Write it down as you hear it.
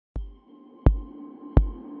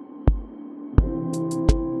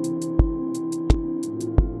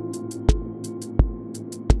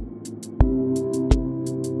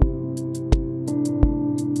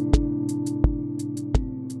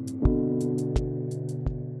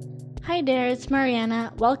Hi there, it's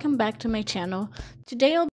Mariana. Welcome back to my channel.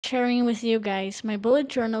 Today I'll be sharing with you guys my bullet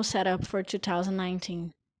journal setup for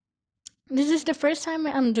 2019. This is the first time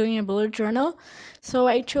I'm doing a bullet journal, so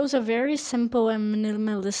I chose a very simple and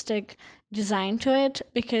minimalistic design to it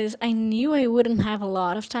because I knew I wouldn't have a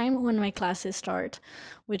lot of time when my classes start,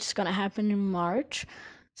 which is gonna happen in March.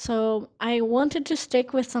 So I wanted to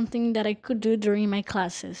stick with something that I could do during my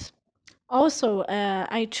classes. Also,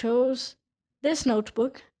 I chose this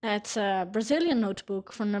notebook. That's a Brazilian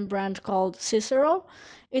notebook from a brand called Cicero.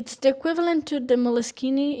 It's the equivalent to the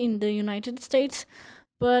Moleskine in the United States,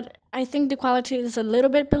 but I think the quality is a little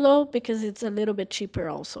bit below because it's a little bit cheaper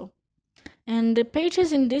also. And the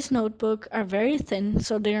pages in this notebook are very thin,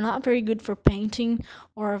 so they're not very good for painting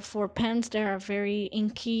or for pens that are very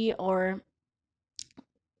inky or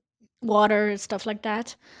water, stuff like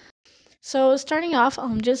that. So starting off,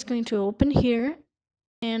 I'm just going to open here.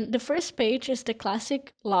 And the first page is the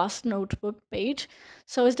classic lost notebook page.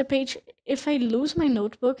 So it's the page if I lose my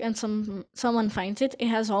notebook and someone finds it, it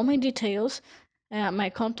has all my details,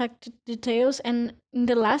 my contact details, and in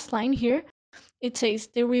the last line here, it says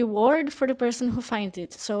the reward for the person who finds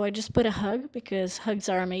it. So I just put a hug because hugs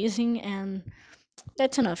are amazing and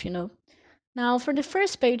that's enough. Now, for the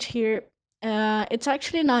first page here, it's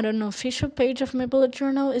actually not an official page of my bullet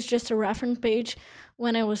journal. It's just a reference page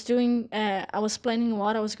when I was planning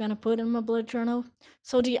what I was going to put in my bullet journal.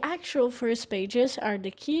 So the actual first pages are the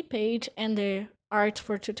key page and the art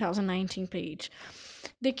for 2019 page.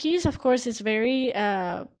 The keys, of course, is very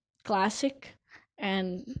classic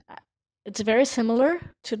and it's very similar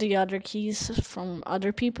to the other keys from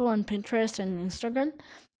other people on Pinterest and Instagram.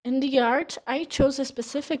 In the art, I chose a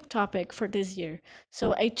specific topic for this year.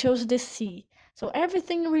 So I chose the sea. So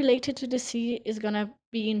everything related to the sea is gonna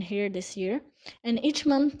be in here this year. And each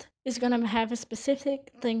month is gonna have a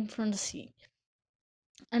specific thing from the sea.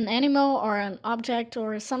 An animal or an object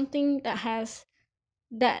or something that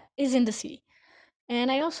is in the sea. And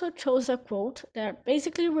I also chose a quote that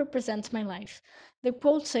basically represents my life. The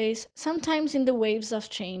quote says, "Sometimes in the waves of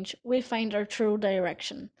change, we find our true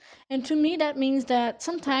direction." And to me, that means that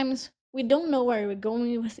sometimes we don't know where we're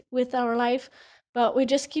going with our life, but we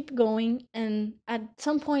just keep going. And at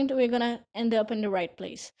some point, we're going to end up in the right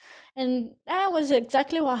place. And that was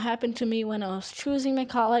exactly what happened to me when I was choosing my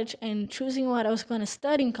college and choosing what I was going to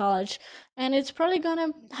study in college. And it's probably going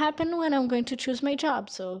to happen when I'm going to choose my job.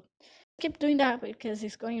 So keep doing that because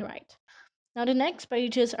it's going right. Now the next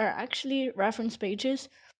pages are actually reference pages.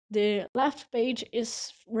 The left page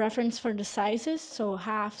is reference for the sizes, so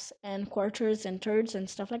halves and quarters and thirds and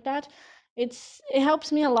stuff like that. It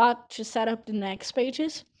helps me a lot to set up the next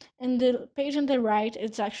pages. And the page on the right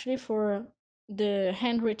it's actually for the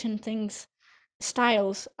handwritten things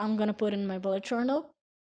styles I'm gonna put in my bullet journal.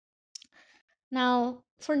 Now,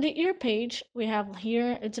 for the year page, we have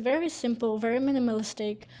here, it's very simple, very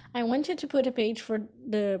minimalistic. I wanted to put a page for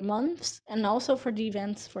the months and also for the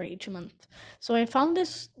events for each month. So I found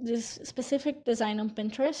this specific design on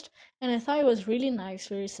Pinterest and I thought it was really nice,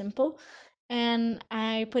 very simple. And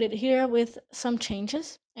I put it here with some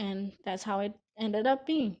changes and that's how it ended up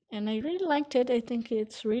being. And I really liked it. I think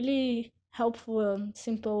it's really helpful,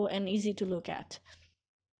 simple, and easy to look at.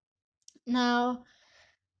 Now,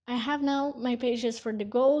 I have now my pages for the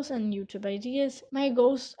goals and YouTube ideas. My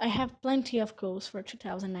goals, I have plenty of goals for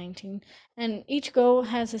 2019, and each goal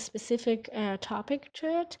has a specific topic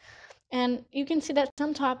to it. And you can see that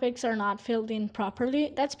some topics are not filled in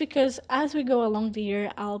properly. That's because as we go along the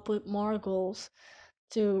year, I'll put more goals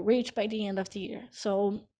to reach by the end of the year.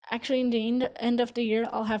 So actually, in the end of the year,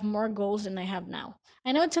 I'll have more goals than I have now.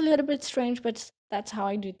 I know it's a little bit strange, but that's how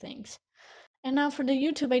I do things. And now for the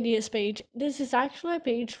YouTube ideas page, this is actually a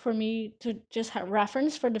page for me to just have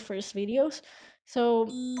reference for the first videos. So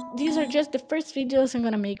these are just the first videos I'm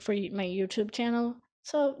gonna make for my YouTube channel.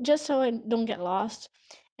 So just so I don't get lost.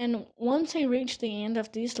 And once I reach the end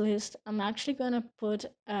of this list, I'm actually gonna put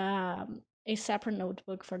a separate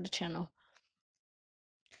notebook for the channel.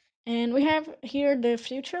 And we have here the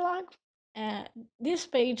future log. Uh, this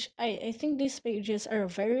page, I think these pages are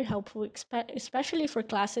very helpful, especially for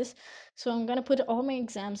classes. So I'm gonna put all my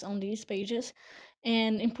exams on these pages,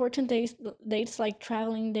 and important dates like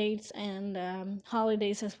traveling dates and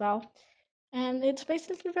holidays as well. And it's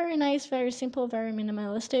basically very nice, very simple, very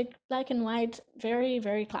minimalistic, black and white, very,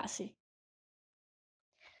 very classy.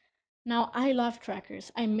 Now I love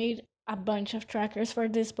trackers. I made a bunch of trackers for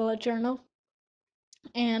this bullet journal.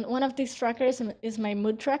 And one of these trackers is my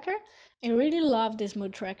mood tracker. I really love this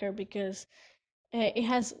mood tracker because it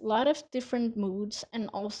has a lot of different moods and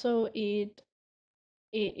also it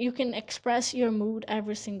you can express your mood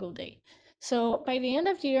every single day. So by the end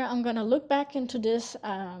of the year, I'm gonna look back into this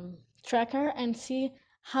tracker and see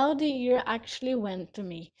how the year actually went to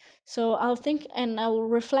me. So I'll think and I'll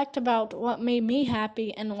reflect about what made me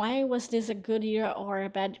happy and why was this a good year or a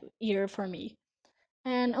bad year for me.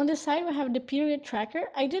 And on the side, we have the period tracker.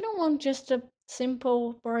 I didn't want just a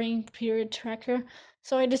simple, boring period tracker,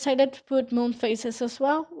 so I decided to put moon phases as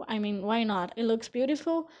well. I mean, why not? It looks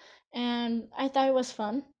beautiful, and I thought it was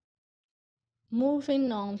fun.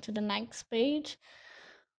 Moving on to the next page,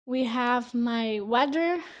 we have my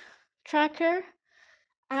weather tracker.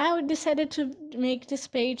 I decided to make this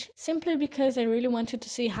page simply because I really wanted to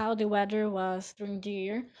see how the weather was during the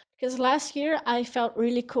year. Because last year I felt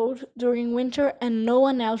really cold during winter and no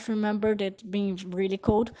one else remembered it being really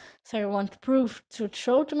cold. So I want to prove to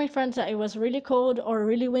show to my friends that it was really cold or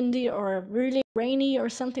really windy or really rainy or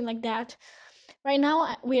something like that. Right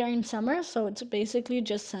now we are in summer, so it's basically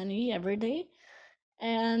just sunny every day.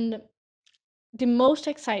 And the most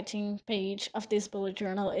exciting page of this bullet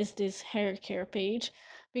journal is this hair care page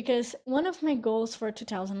because one of my goals for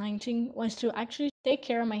 2019 was to actually take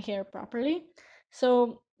care of my hair properly.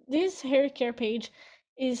 So this hair care page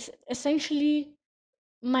is essentially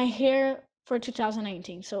my hair for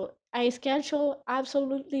 2019. So I schedule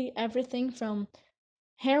absolutely everything from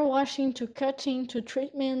hair washing to cutting to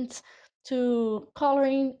treatments to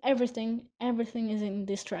coloring, everything is in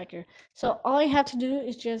this tracker. So all I have to do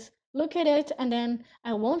is just look at it and then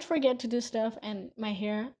I won't forget to do stuff and my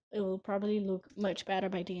hair it will probably look much better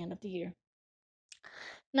by the end of the year.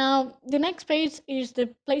 Now, the next page is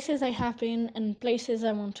the places I have been and places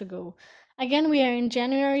I want to go. Again, we are in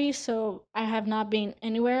January, so I have not been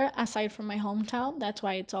anywhere aside from my hometown. That's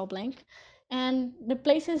why it's all blank. And the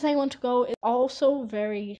places I want to go is also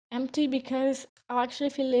very empty because I'll actually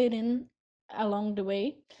fill it in along the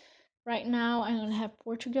way. Right now, I only have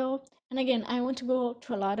Portugal. And again, I want to go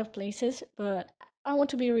to a lot of places, but I want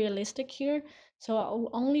to be realistic here. So I'll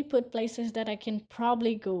only put places that I can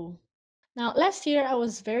probably go. Now, last year I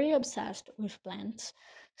was very obsessed with plants.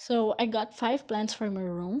 So I got 5 plants for my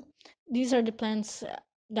room. These are the plants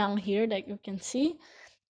down here that you can see.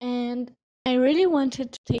 And I really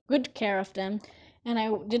wanted to take good care of them and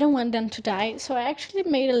I didn't want them to die. So I actually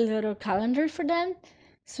made a little calendar for them.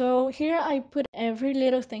 So here I put every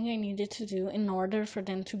little thing I needed to do in order for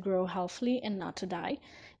them to grow healthily and not to die.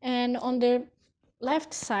 And on the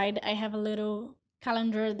left side, I have a little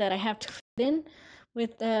calendar that I have to fit in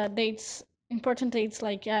with dates, important dates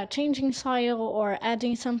like changing soil or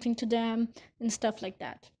adding something to them and stuff like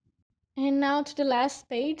that. And now to the last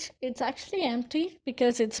page. It's actually empty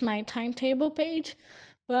because it's my timetable page,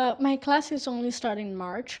 but my class is only starting in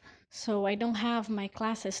March, so I don't have my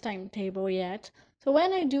classes timetable yet. So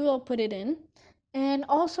when I do, I'll put it in. And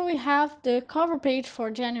also we have the cover page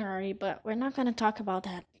for January, but we're not going to talk about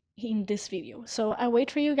that in this video. So I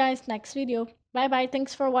wait for you guys next video. Bye bye.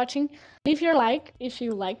 Thanks for watching. Leave your like if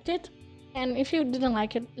you liked it, and if you didn't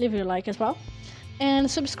like it, leave your like as well. And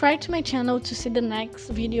subscribe to my channel to see the next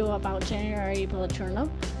video about January bullet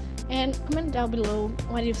journal. And comment down below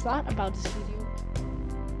what you thought about this video.